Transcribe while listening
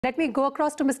Let me go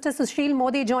across to Mr. Sushil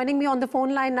Modi joining me on the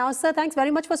phone line now. Sir, thanks very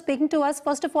much for speaking to us.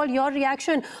 First of all, your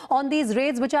reaction on these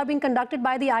raids which are being conducted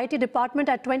by the IT department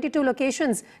at 22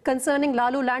 locations concerning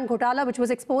Lalu land Ghotala, which was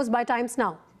exposed by Times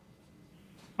Now.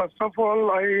 First of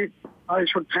all, I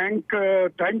should thank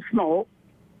Times Now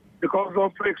because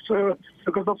of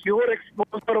your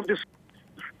exposure of this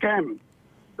scam.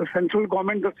 The central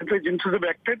government, the central agencies have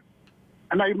acted.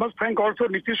 And I must thank also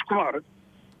Nitish Kumar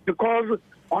because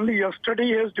only yesterday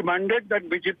he has demanded that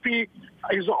BJP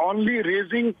is only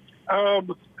raising,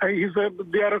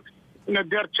 they are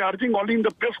charging only in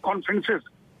the press conferences.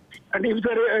 And if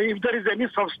there is any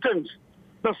substance,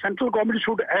 the central government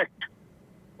should act.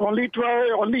 Only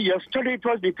yesterday it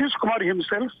was Nitish Kumar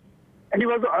himself, and he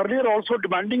was earlier also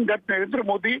demanding that Narendra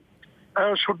Modi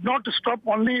should not stop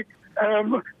only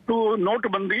to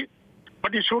Notbandi,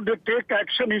 but he should take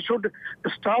action. He should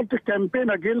start the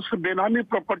campaign against Benami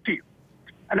property.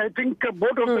 And I think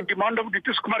both of the demand of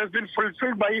Nitish Kumar has been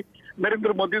fulfilled by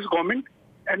Narendra Modi's government.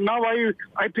 And now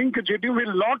I think JDU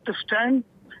will not stand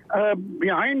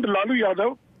behind Lalu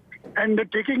Yadav and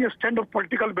taking a stand of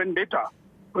political vendetta.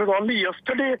 Because only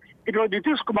yesterday it was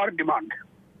Nitish Kumar's demand.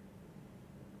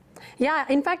 Yeah,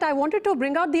 in fact, I wanted to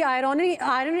bring out the irony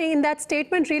in that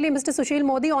statement, really, Mr. Sushil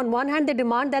Modi. On one hand, they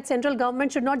demand that central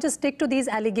government should not just stick to these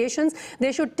allegations.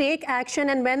 They should take action.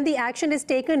 And when the action is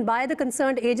taken by the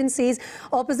concerned agencies,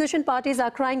 opposition parties are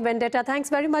crying vendetta. Thanks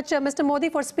very much, Mr. Modi,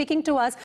 for speaking to us.